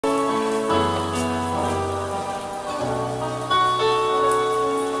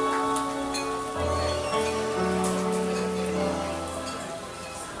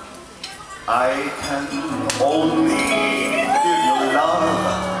I can only give you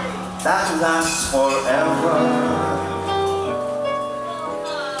love that lasts forever,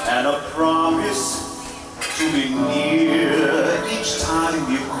 and a promise to be near each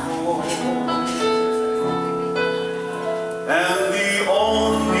time you call. And the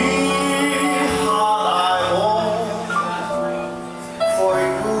only heart I own for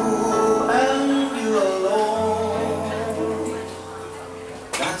you and you alone.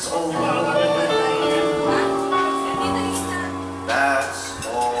 That's all. That's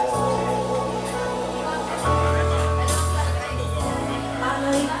all.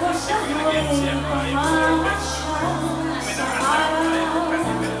 Alay ko sa buhay pamamasya sa araw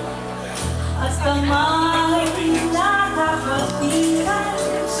at kamay nakakatiran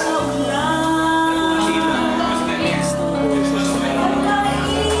sa ulan.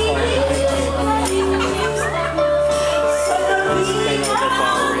 Sa gabi na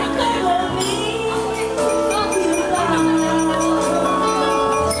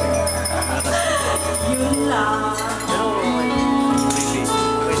yun lang.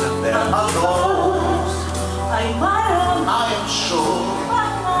 There are those, Ay marami I am sure,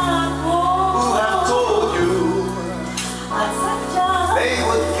 pangako who have told you at sadyang they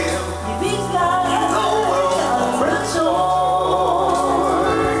would give ibigay the world ang rason.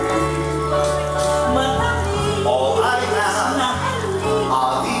 Matamis all I na have. halik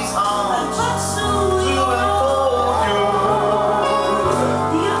Are these at arms to pagsuyo. enfold you?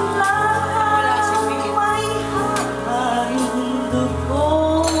 Yun lang ang may haharindog ko.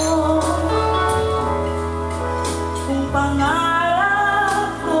 Kung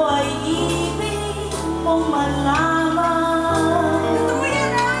pangarap ko ay ibig mong malaman,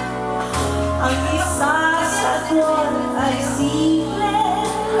 ang isa sa doon ay simple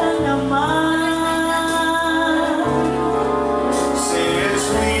lang naman. Say it's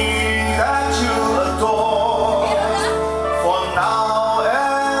me that you adore, for now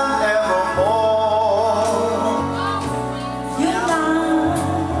and evermore. Yun lang.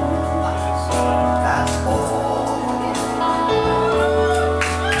 That's all.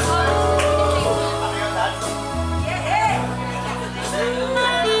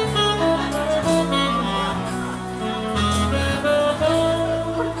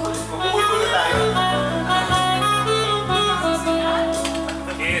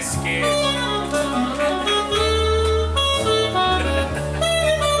 Kiss, kiss.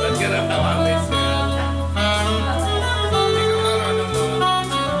 Ba't ka rin tawagin, sir? Hindi ka marunong mo.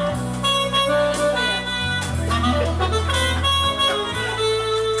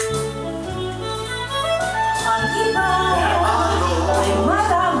 Ang iba ay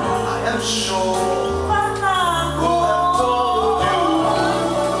marami I am sure